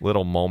these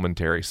little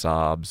momentary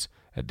sobs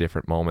at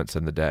different moments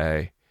in the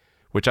day,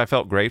 which I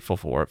felt grateful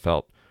for. It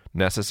felt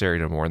necessary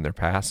to mourn their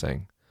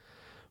passing.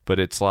 But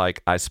it's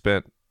like I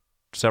spent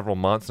several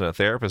months in a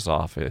therapist's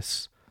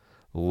office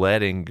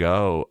letting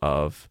go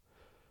of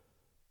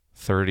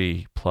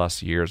 30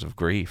 plus years of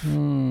grief.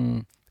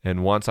 And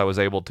once I was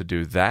able to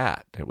do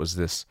that, it was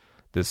this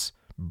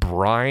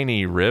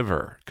briny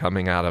river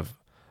coming out of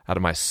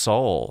my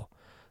soul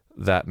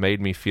that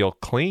made me feel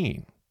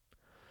clean.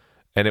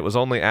 And it was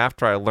only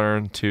after I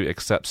learned to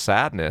accept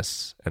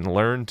sadness and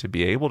learned to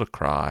be able to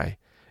cry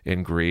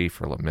in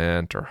grief or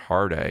lament or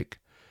heartache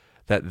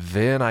that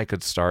then I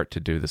could start to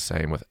do the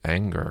same with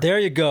anger. There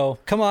you go.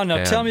 Come on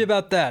now, tell me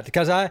about that.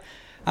 Because I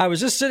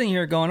was just sitting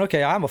here going,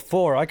 okay, I'm a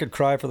 4. I could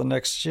cry for the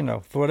next,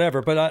 for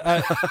whatever. But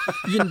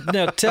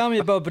tell me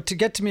about, but to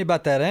get to me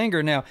about that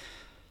anger now,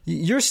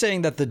 you're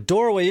saying that the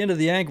doorway into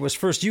the anger was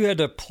first you had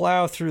to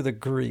plow through the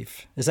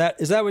grief. Is that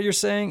what you're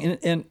saying?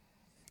 And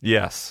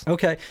yes.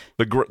 Okay.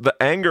 The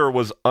anger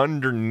was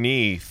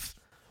underneath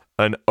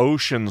an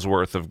ocean's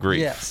worth of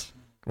grief. Yes.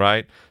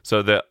 Right? So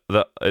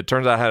it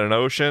turns out I had an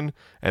ocean,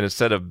 and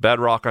instead of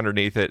bedrock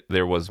underneath it,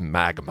 there was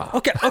magma.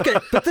 Okay.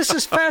 But this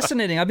is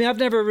fascinating. I mean, I've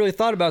never really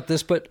thought about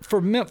this, but for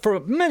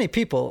many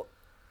people,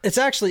 it's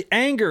actually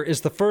anger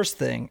is the first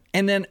thing,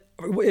 and then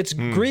it's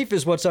grief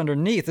is what's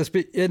underneath.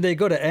 And they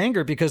go to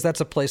anger because that's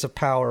a place of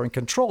power and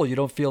control. You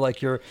don't feel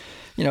like you're,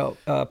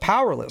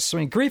 powerless. I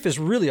mean, grief is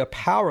really a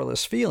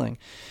powerless feeling.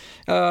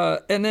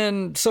 But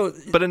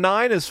a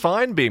 9 is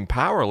fine being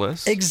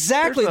powerless.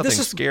 Exactly. There's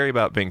nothing scary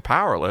about being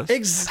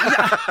powerless.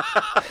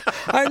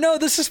 I know.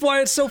 This is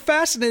why it's so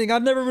fascinating.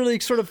 I've never really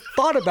sort of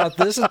thought about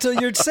this until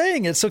you're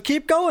saying it. So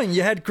keep going.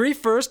 You had grief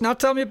first. Now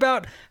tell me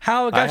about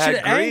how it got you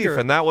to grief, anger.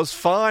 And that was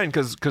fine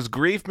because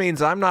grief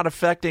means I'm not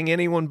affecting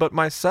anyone but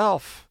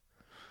myself.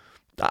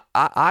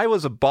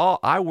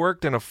 I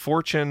worked in a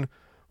Fortune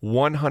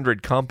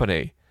 100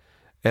 company,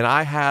 and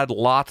I had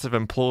lots of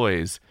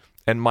employees.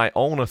 And my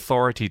own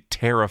authority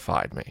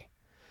terrified me.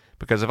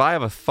 Because if I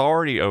have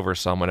authority over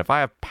someone, if I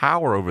have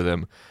power over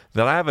them,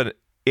 then I have an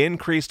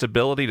increased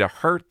ability to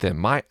hurt them.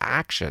 My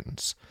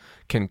actions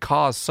can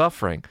cause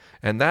suffering.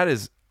 And that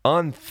is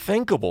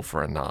unthinkable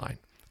for a 9.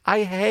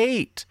 I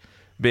hate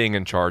being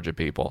in charge of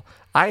people.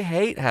 I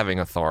hate having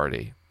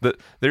authority.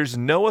 There's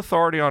no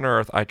authority on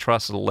earth I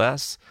trust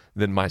less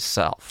than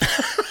myself.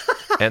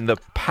 And the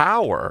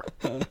power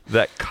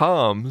that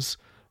comes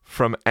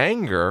from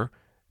anger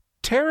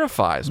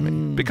terrifies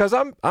me because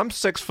I'm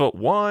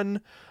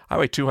 6'1", I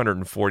weigh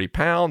 240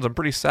 pounds. I'm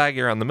pretty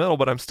saggy around the middle,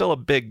 but I'm still a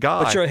big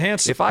guy. But you're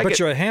handsome.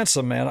 You're a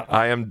handsome man.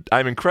 I'm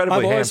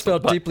incredibly handsome. I've always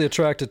felt deeply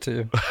attracted to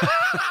you.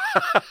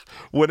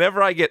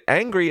 Whenever I get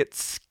angry, it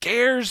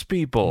scares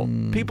people.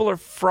 People are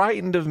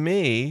frightened of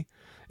me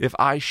if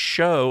I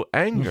show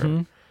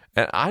anger,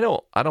 and I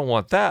don't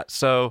want that.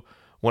 So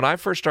when I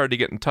first started to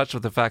get in touch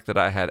with the fact that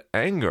I had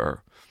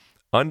anger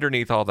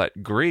underneath all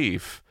that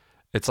grief,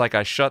 it's like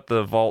I shut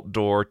the vault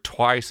door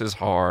twice as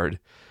hard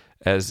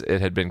as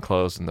it had been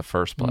closed in the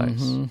first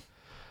place.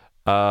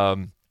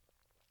 And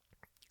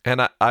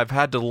I've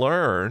had to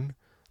learn,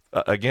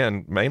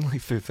 again, mainly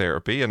through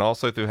therapy and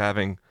also through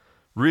having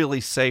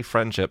really safe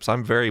friendships.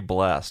 I'm very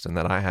blessed in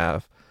that I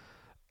have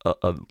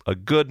a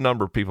good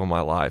number of people in my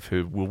life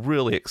who will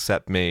really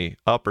accept me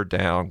up or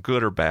down,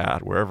 good or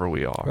bad, wherever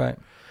we are. Right.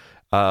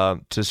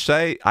 To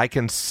say I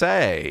can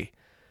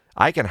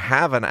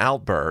have an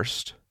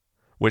outburst,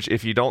 which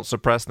if you don't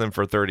suppress them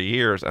for 30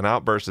 years, an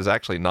outburst is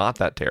actually not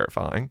that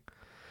terrifying.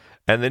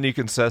 And then you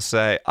can just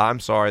say,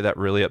 I'm sorry, that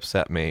really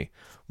upset me.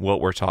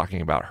 What we're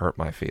talking about hurt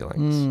my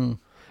feelings.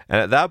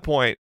 And at that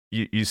point,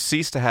 you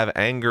cease to have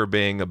anger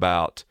being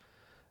about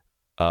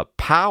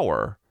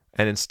power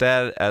and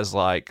instead as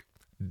like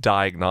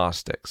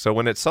diagnostic. So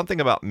when it's something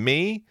about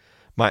me,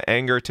 my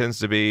anger tends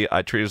to be,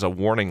 I treat it as a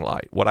warning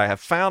light. What I have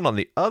found on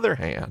the other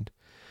hand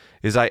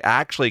is I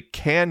actually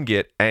can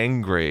get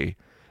angry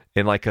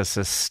in like a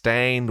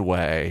sustained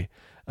way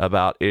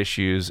about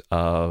issues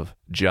of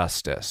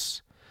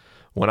justice.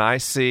 When I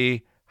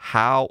see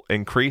how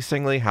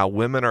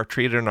women are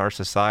treated in our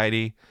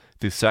society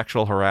through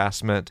sexual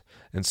harassment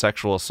and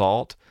sexual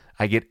assault,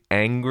 I get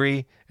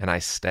angry and I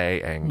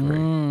stay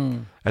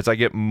angry. As I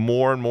get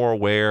more and more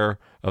aware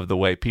of the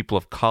way people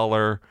of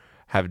color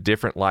have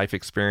different life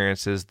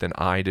experiences than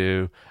I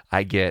do,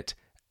 I get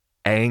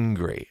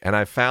angry. And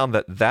I found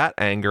that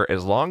anger,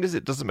 as long as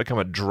it doesn't become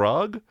a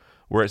drug,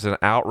 where it's an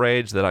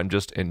outrage that I'm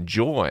just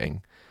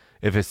enjoying,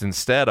 if it's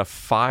instead a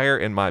fire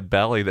in my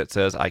belly that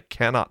says, I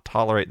cannot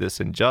tolerate this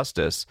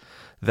injustice,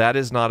 that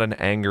is not an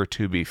anger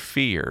to be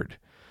feared.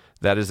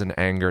 That is an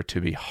anger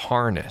to be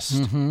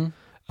harnessed.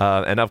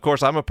 And of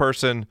course, I'm a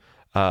person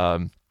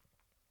who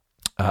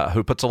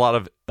puts a lot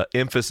of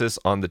emphasis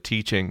on the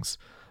teachings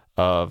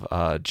of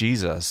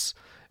Jesus.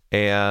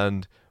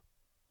 And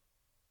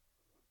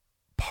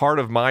part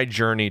of my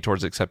journey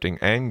towards accepting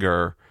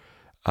anger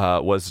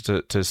was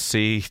to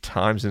see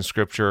times in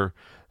Scripture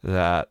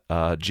that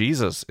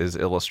Jesus is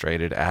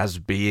illustrated as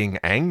being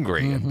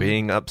angry and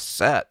being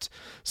upset,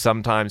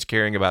 sometimes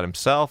caring about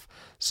himself,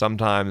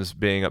 sometimes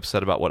being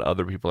upset about what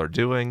other people are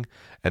doing,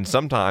 and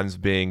sometimes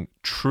being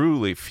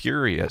truly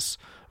furious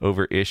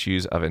over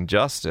issues of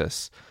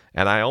injustice.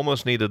 And I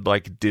almost needed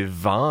like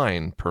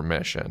divine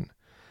permission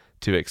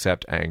to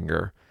accept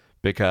anger,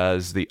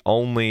 because the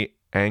only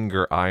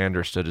anger I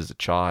understood as a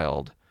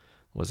child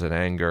was an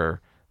anger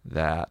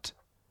that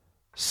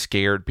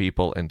scared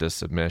people into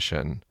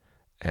submission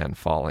and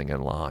falling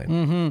in line.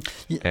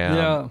 Mm-hmm. And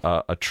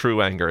a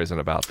true anger isn't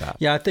about that.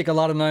 Yeah, I think a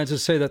lot of nines would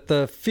say that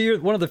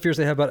one of the fears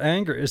they have about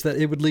anger is that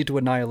it would lead to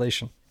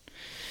annihilation.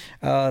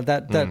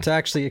 That to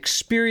actually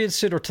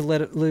experience it or to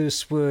let it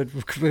loose would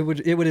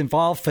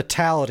involve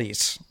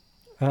fatalities.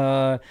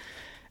 And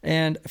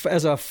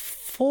as a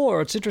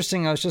 4, it's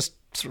interesting. I was just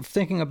sort of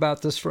thinking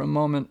about this for a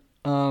moment.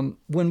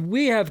 When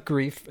we have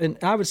grief, and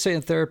I would say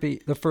in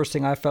therapy, the first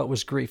thing I felt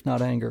was grief,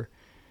 not anger.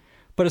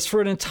 But it's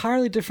for an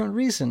entirely different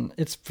reason.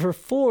 It's for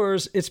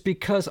 4s, it's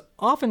because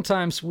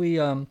oftentimes we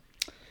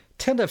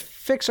tend to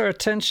fix our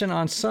attention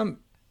on some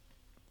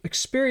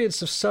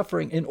experience of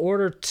suffering in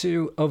order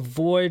to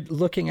avoid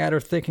looking at or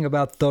thinking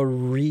about the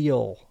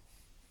real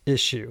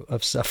issue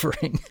of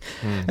suffering.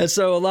 And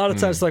so a lot of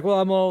times it's like,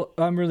 well,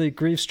 I'm really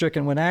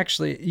grief-stricken, when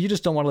actually you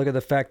just don't want to look at the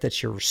fact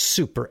that you're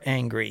super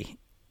angry.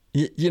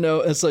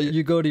 And so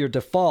you go to your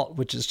default,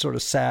 which is sort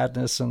of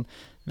sadness and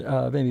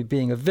maybe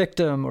being a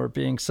victim or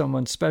being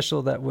someone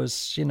special that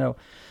was,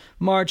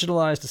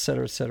 marginalized, et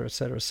cetera, et cetera, et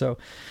cetera. So,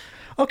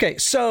 okay,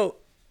 so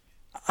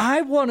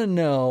I want to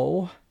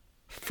know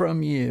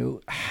from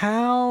you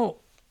how,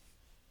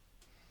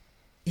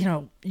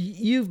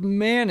 you've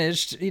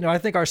managed, I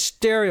think our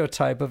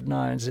stereotype of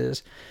 9s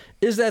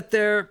is that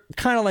they're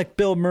kind of like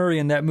Bill Murray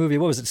in that movie.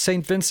 What was it,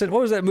 St. Vincent?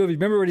 What was that movie?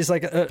 Remember when he's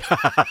like...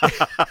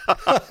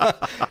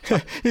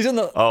 he's in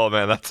the... Oh,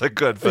 man, that's a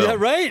good film. Yeah,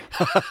 right?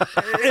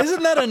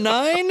 Isn't that a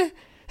 9?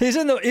 He's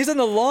in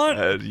the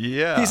lawn...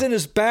 yeah. He's in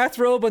his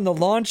bathrobe in the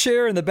lawn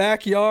chair in the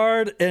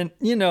backyard, and,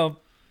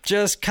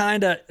 just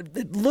kind of...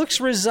 It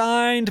looks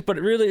resigned, but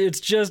really it's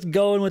just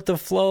going with the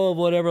flow of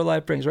whatever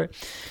life brings, right?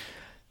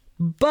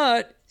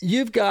 But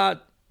you've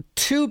got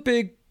 2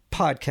 big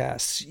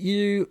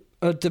podcasts.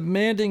 A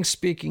demanding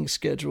speaking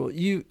schedule.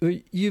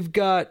 You've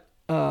got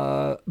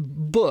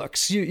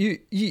books.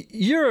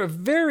 You're a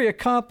very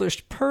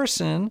accomplished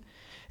person.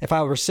 If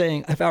I were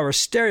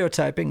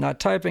stereotyping, not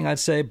typing, I'd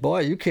say, boy,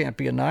 you can't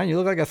be a 9. You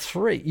look like a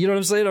 3. You know what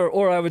I'm saying?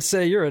 Or I would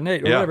say you're an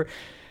 8 or whatever.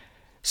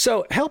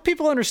 So help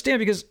people understand,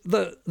 because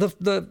the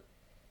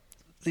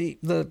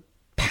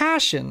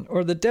passion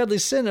or the deadly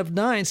sin of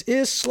 9s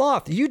is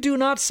sloth. You do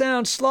not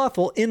sound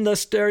slothful in the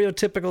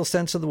stereotypical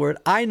sense of the word.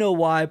 I know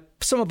why.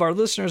 Some of our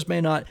listeners may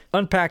not.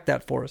 Unpack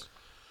that for us.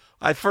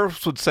 I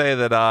first would say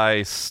that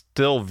I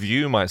still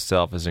view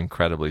myself as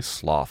incredibly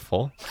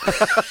slothful.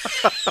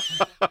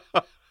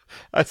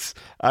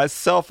 I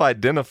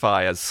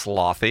self-identify as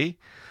slothy.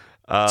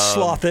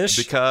 Slothish?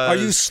 Because, are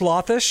you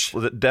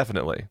slothish?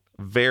 Definitely.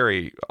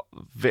 Very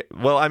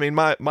well, I mean,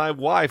 my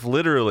wife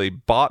literally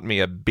bought me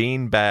a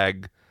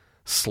beanbag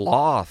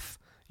sloth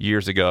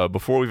years ago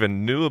before we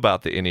even knew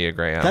about the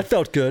Enneagram. That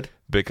felt good.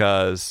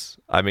 Because,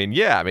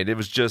 it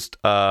was just,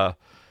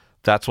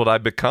 that's what I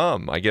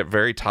become. I get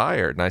very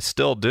tired, and I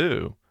still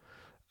do.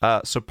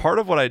 So part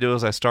of what I do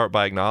is I start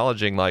by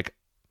acknowledging, like,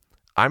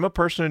 I'm a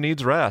person who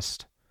needs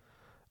rest.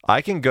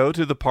 I can go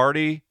to the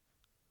party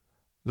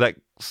that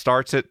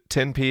starts at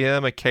 10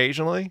 p.m.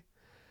 occasionally,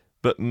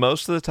 but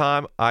most of the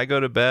time I go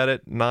to bed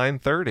at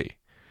 9:30.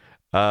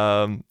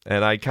 And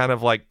I kind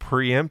of like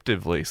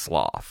preemptively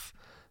sloth.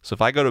 So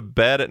if I go to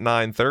bed at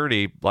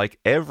 9:30, like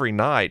every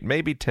night,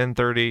 maybe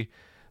 10:30,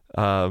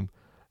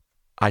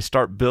 I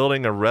start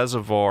building a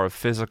reservoir of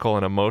physical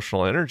and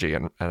emotional energy,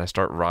 and I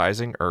start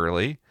rising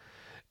early,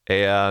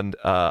 and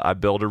I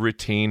build a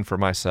routine for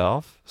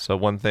myself. So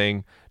one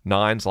thing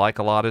 9s like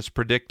a lot is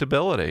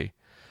predictability.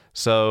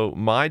 So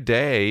my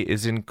day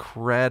is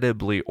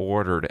incredibly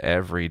ordered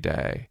every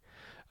day.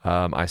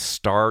 I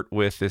start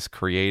with this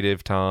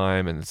creative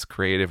time and this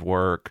creative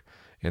work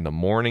in the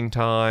morning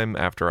time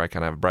after I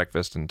kind of have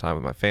breakfast and time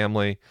with my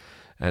family.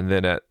 And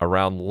then at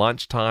around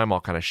lunchtime, I'll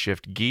kind of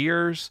shift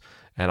gears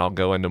and I'll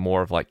go into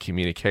more of like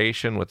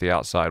communication with the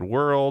outside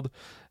world.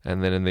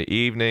 And then in the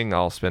evening,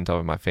 I'll spend time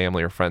with my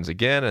family or friends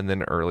again, and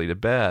then early to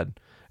bed.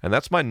 And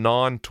that's my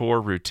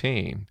non-tour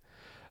routine.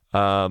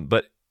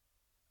 But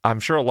I'm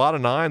sure a lot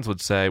of 9s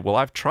would say, well,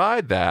 I've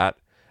tried that,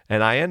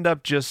 and I end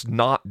up just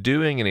not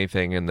doing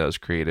anything in those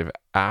creative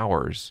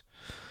hours.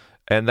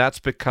 And that's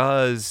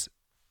because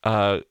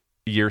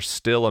you're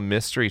still a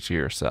mystery to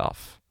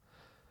yourself.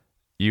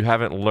 You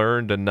haven't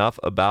learned enough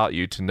about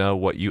you to know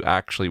what you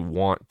actually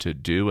want to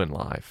do in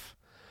life.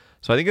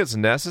 So I think it's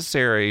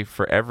necessary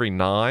for every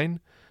 9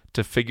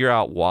 to figure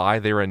out why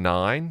they're a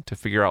 9, to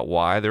figure out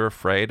why they're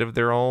afraid of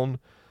their own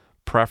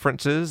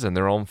preferences and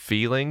their own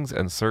feelings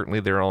and certainly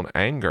their own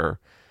anger.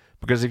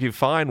 Because if you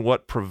find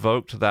what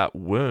provoked that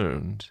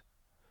wound,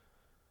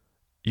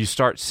 you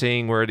start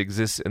seeing where it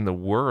exists in the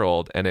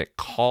world and it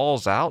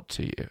calls out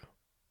to you.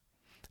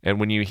 And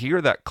when you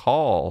hear that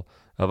call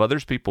of other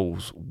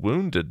people's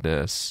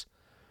woundedness,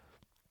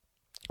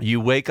 you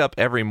wake up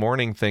every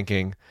morning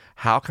thinking,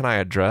 how can I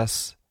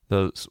address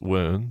those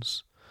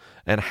wounds?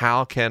 And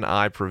how can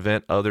I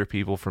prevent other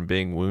people from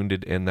being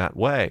wounded in that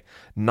way?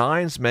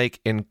 9s make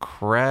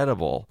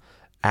incredible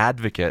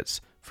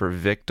advocates for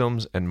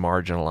victims and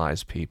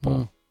marginalized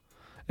people.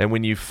 And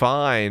when you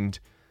find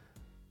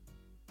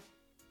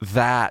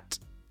that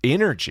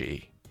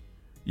energy,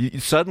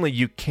 Suddenly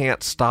you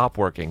can't stop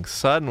working.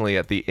 Suddenly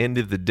at the end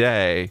of the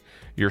day,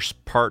 your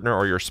partner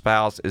or your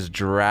spouse is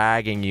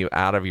dragging you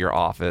out of your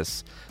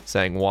office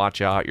saying,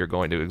 watch out, you're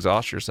going to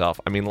exhaust yourself.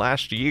 I mean,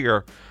 last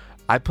year,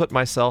 I put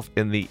myself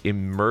in the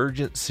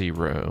emergency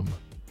room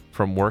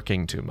from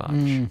working too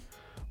much,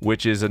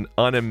 which is an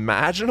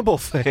unimaginable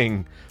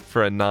thing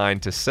for a 9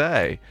 to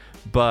say.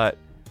 But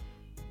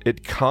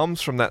it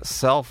comes from that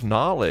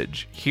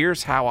self-knowledge.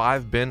 Here's how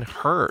I've been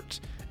hurt.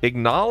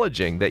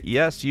 Acknowledging that,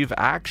 yes, you've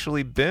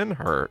actually been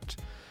hurt,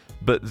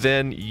 but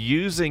then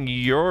using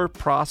your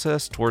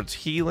process towards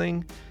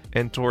healing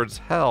and towards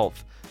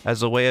health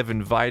as a way of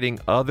inviting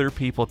other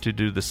people to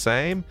do the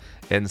same,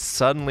 and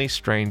suddenly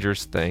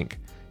strangers think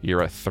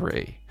you're a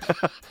 3.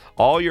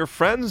 All your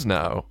friends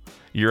know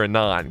you're a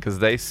 9 because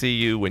they see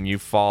you when you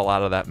fall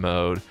out of that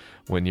mode,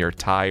 when you're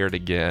tired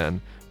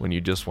again, when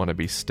you just want to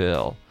be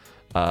still.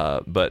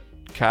 But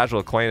casual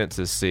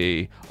acquaintances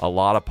see a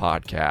lot of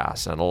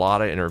podcasts and a lot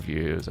of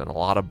interviews and a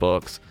lot of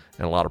books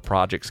and a lot of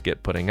projects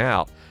get putting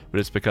out. But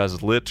it's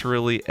because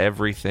literally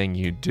everything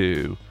you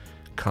do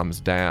comes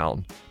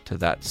down to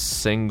that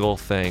single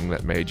thing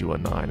that made you a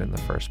 9 in the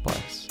first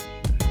place.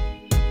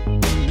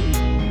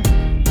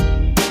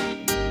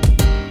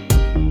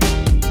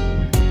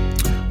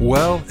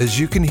 Well, as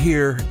you can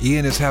hear,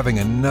 Ian is having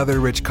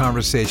another rich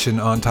conversation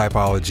on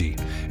typology.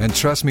 And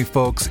trust me,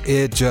 folks,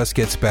 it just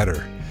gets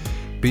better.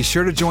 Be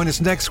sure to join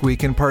us next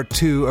week in part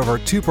 2 of our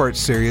 2-part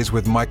series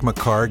with Mike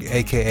McHargue,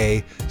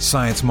 aka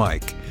Science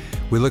Mike.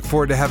 We look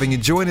forward to having you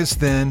join us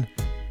then.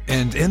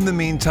 And in the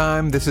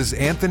meantime, this is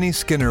Anthony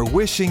Skinner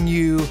wishing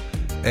you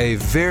a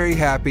very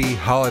happy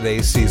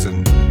holiday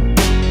season.